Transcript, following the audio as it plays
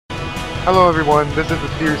Hello everyone, this is the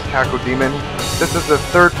Fierce Taco Demon. This is the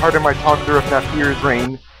third part of my talkthrough of Naferia's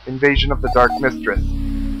reign, Invasion of the Dark Mistress.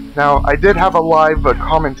 Now, I did have a live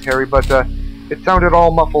commentary, but it sounded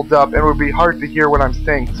all muffled up and it would be hard to hear what I'm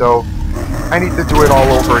saying, so I need to do it all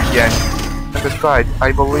over again. And besides,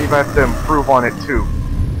 I believe I have to improve on it too.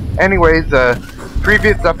 Anyways,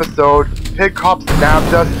 previous episode, pig cops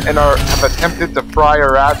nabbed us and have attempted to fry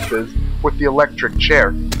our asses with the electric chair.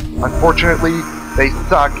 Unfortunately, they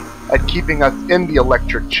suck at keeping us in the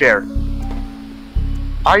electric chair.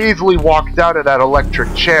 I easily walked out of that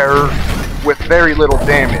electric chair with very little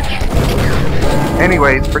damage.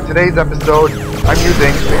 Anyways, for today's episode, I'm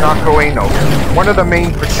using Minako Aino, one of the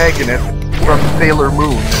main protagonists from Sailor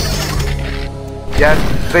Moon. Yes,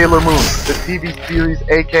 Sailor Moon, the TV series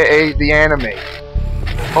aka the anime.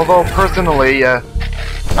 Although personally, I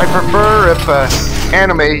prefer if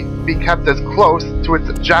anime be kept as close to its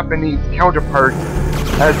Japanese counterpart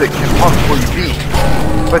as it can possibly be.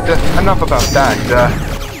 But enough about that.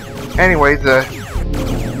 Anyways,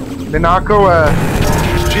 Minako,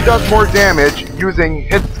 she does more damage using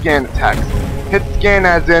hit scan attacks. Hit scan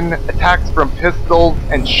as in attacks from pistols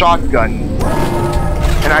and shotguns.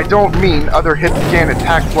 And I don't mean other hit scan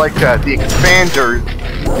attacks like the Expander's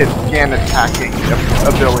hit scan attacking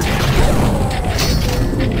ability.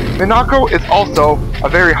 Minako is also a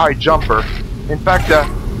very high jumper. In fact,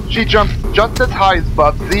 she jumps just as high as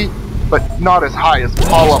Bubsy, but not as high as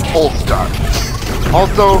Paula Polestar.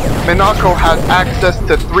 Also, Minako has access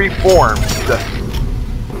to 3 forms.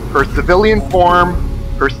 Her civilian form,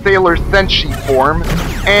 her Sailor Senshi form,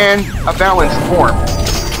 and a balanced form.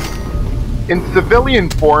 In civilian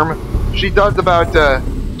form, she does about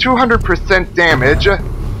 200% damage.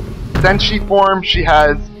 Senshi form, she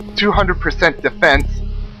has 200% defense.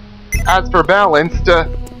 As for balanced,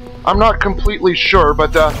 I'm not completely sure,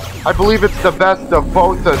 but I believe it's the best of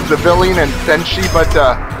both civilian and Senshi, but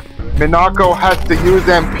Minako has to use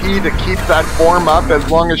MP to keep that form up as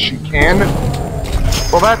long as she can.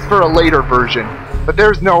 Well, that's for a later version, but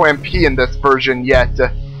there's no MP in this version yet.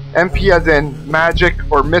 MP as in magic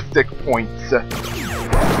or mystic points.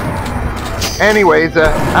 Anyways,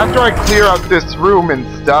 after I clear out this room and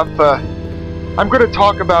stuff, I'm going to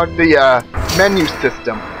talk about the menu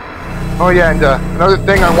system. Oh yeah, and another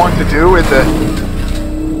thing I want to do is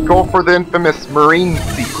go for the infamous Marine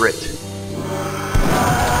secret.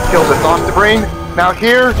 Kill this Octobrain. Now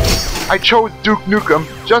here, I chose Duke Nukem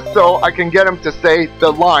just so I can get him to say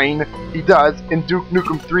the line he does in Duke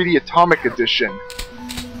Nukem 3D Atomic Edition.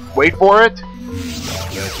 Wait for it.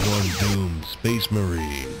 That's one doomed Space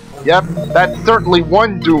Marine. Yep, that's certainly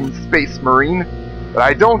one doomed Space Marine, but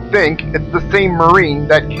I don't think it's the same Marine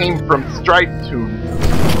that came from Strife Tunes.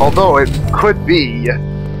 Although it could be,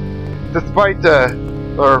 despite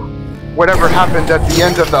or whatever happened at the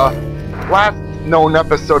end of the last known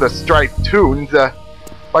episode of Strife Tunes,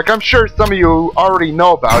 like I'm sure some of you already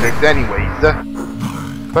know about it anyways.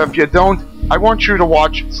 But if you don't, I want you to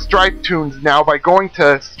watch Strife Tunes now by going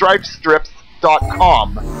to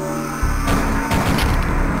strifestrips.com.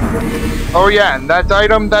 Oh yeah, and that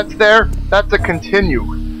item that's there, that's a continue.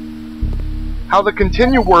 How the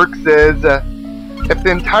continue works is, if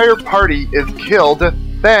the entire party is killed,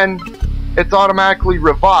 then it's automatically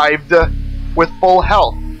revived with full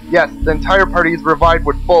health. Yes, the entire party is revived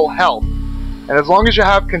with full health. And as long as you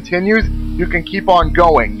have continues, you can keep on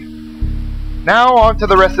going. Now on to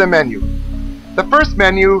the rest of the menu. The first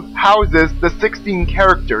menu houses the 16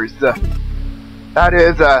 characters. That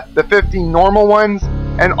is, the 15 normal ones,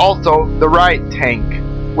 and also the riot tank,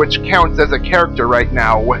 which counts as a character right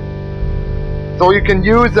now. So you can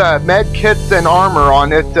use med kits and armor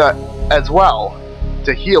on it as well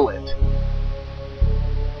to heal it.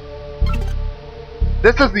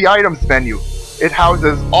 This is the items menu. It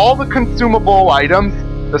houses all the consumable items,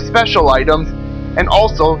 the special items, and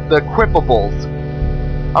also the equipables.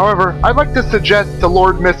 However, I'd like to suggest to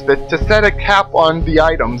Lord Misfit to set a cap on the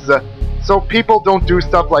items so people don't do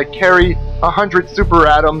stuff like carry 100 super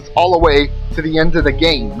atoms all the way to the end of the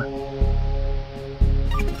game.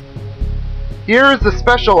 Here is the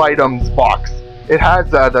special items box. It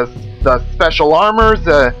has the special armors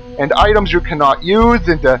and items you cannot use,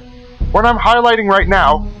 and what I'm highlighting right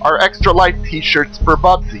now are extra life t-shirts for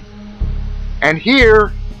Bubsy. And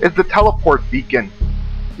here is the teleport beacon.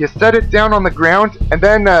 You set it down on the ground, and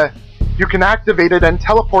then you can activate it and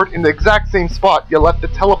teleport in the exact same spot you left the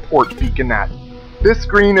teleport beacon at. This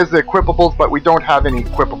screen is the equipables, but we don't have any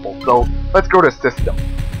equipables, so let's go to system.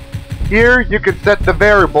 Here you can set the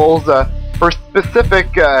variables for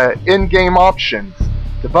specific in-game options,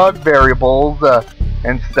 debug variables,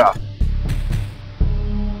 and stuff.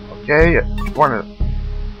 Okay,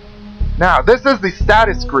 Now, this is the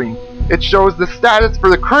status screen. It shows the status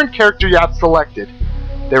for the current character you have selected.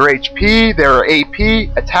 Their HP, their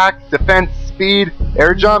AP, attack, defense, speed,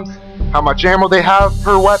 air jumps, how much ammo they have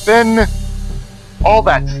per weapon, all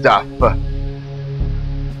that stuff.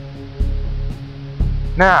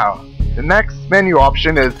 Now, the next menu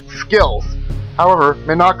option is skills. However,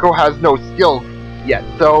 Minako has no skills yet,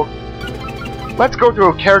 so let's go to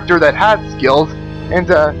a character that has skills and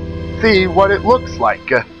see what it looks like.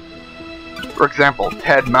 For example,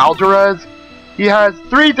 Ted Malderez, he has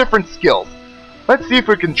 3 different skills. Let's see if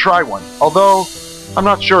we can try one, although I'm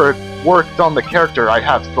not sure it worked on the character I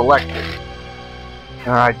have selected.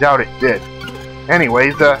 I doubt it did.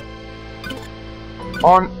 Anyways,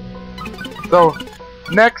 so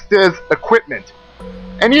next is equipment.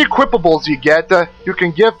 Any equipables you get, you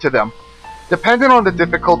can give to them. Depending on the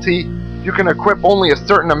difficulty, you can equip only a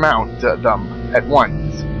certain amount of them at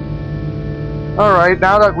once. Alright,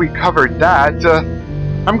 now that we covered that,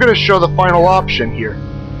 I'm going to show the final option here.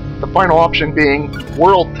 The final option being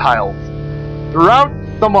world tiles. Throughout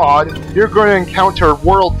the mod, you're going to encounter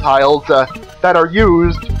world tiles that are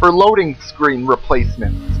used for loading screen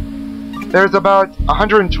replacements. There's about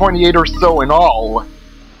 128 or so in all,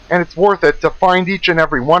 and it's worth it to find each and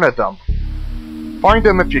every one of them. Find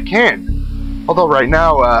them if you can. Although right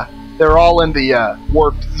now, they're all in the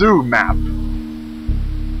Warp Zoo map.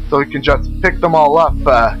 So you can just pick them all up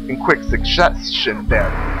in quick succession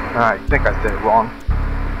there. I think I said it wrong.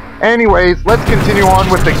 Anyways, let's continue on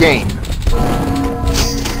with the game.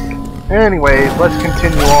 Anyways, let's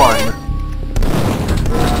continue on.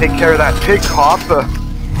 Take care of that pig cop.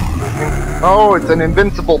 Oh, it's an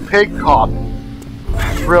invincible pig cop.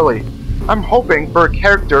 Really. I'm hoping for a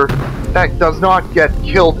character that does not get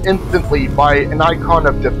killed instantly by an icon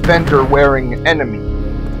of defender wearing enemy.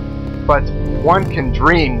 But one can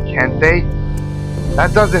dream, can't they?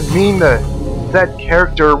 That doesn't mean the said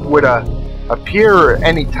character would appear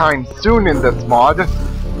anytime soon in this mod.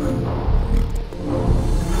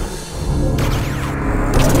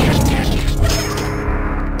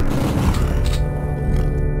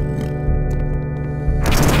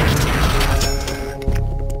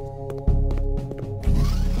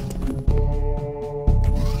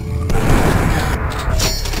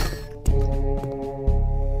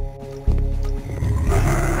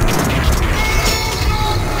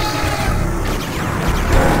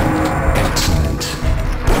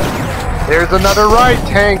 There's another ride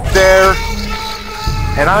tank there,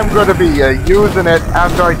 and I'm going to be using it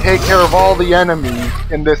after I take care of all the enemies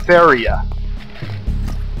in this area.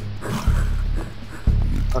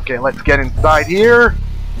 Okay, let's get inside here.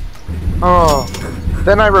 Oh,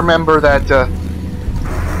 then I remember that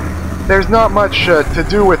there's not much to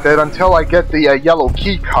do with it until I get the yellow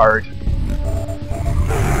key card.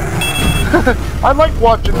 I like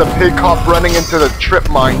watching the pig cop running into the trip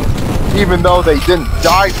mines, even though they didn't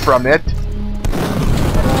die from it.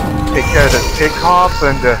 Take care of this pig cop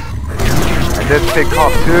and this pig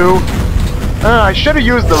cop too. I should have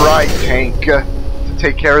used the ride tank to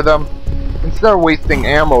take care of them instead of wasting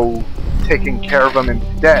ammo taking care of them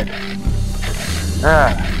instead.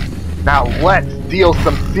 Now let's deal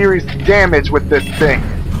some serious damage with this thing.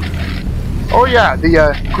 Oh yeah,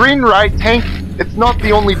 the green ride tank, it's not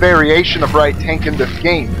the only variation of ride tank in this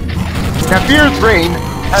game. Naferia's Reign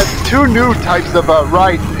has 2 new types of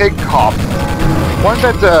ride pig cops. One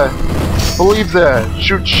that believes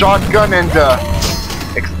shoots shotgun and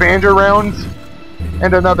expander rounds,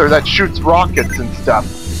 and another that shoots rockets and stuff.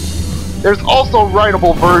 There's also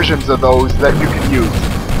rideable versions of those that you can use.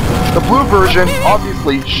 The blue version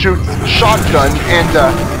obviously shoots shotgun and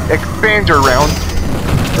expander rounds.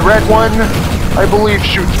 The red one, I believe,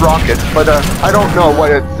 shoots rockets, but I don't know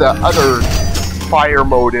what its other fire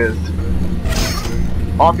mode is.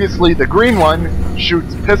 Obviously, the green one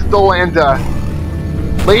shoots pistol and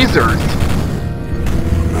lasers.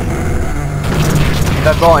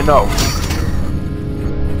 That's all I know.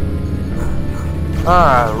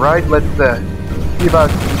 Alright, let's see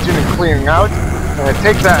about continuing clearing out.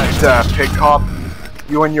 Take that, pig cop.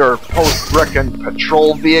 You and your post-recon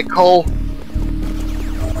patrol vehicle.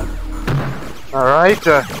 Alright,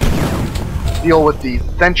 deal with the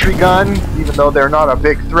sentry gun, even though they're not a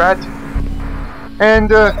big threat.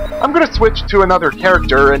 And I'm gonna switch to another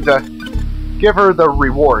character and give her the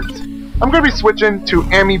rewards. I'm gonna be switching to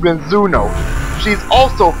Ami Mizuno. She's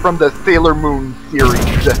also from the Sailor Moon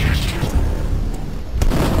series.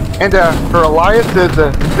 And her alias is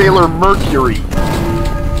Sailor Mercury.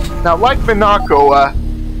 Now, like Minako,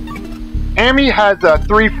 Ami has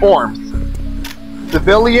 3 forms: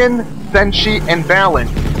 Civilian, Senshi, and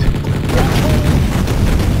Balanced.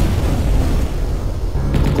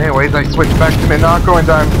 Anyways, I switched back to Minako and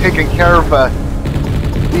I'm taking care of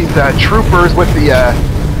these troopers with the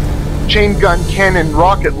chain gun cannon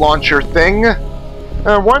rocket launcher thing.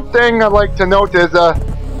 One thing I'd like to note is I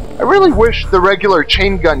really wish the regular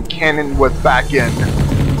chain gun cannon was back in.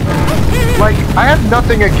 Like, I have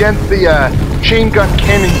nothing against the chain gun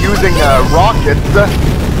cannon using rockets,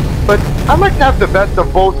 but I'd like to have the best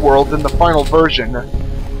of both worlds in the final version.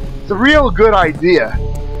 It's a real good idea.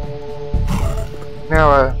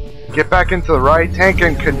 Now, get back into the riot tank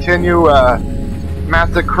and continue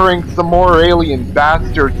massacring some more alien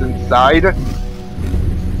bastards inside.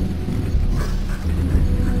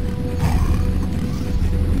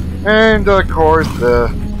 And of course,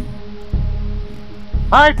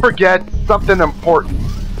 I forget something important,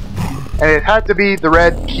 and it had to be the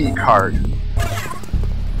red key card.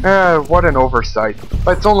 What an oversight.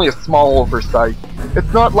 But it's only a small oversight.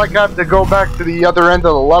 It's not like I have to go back to the other end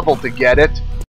of the level to get it.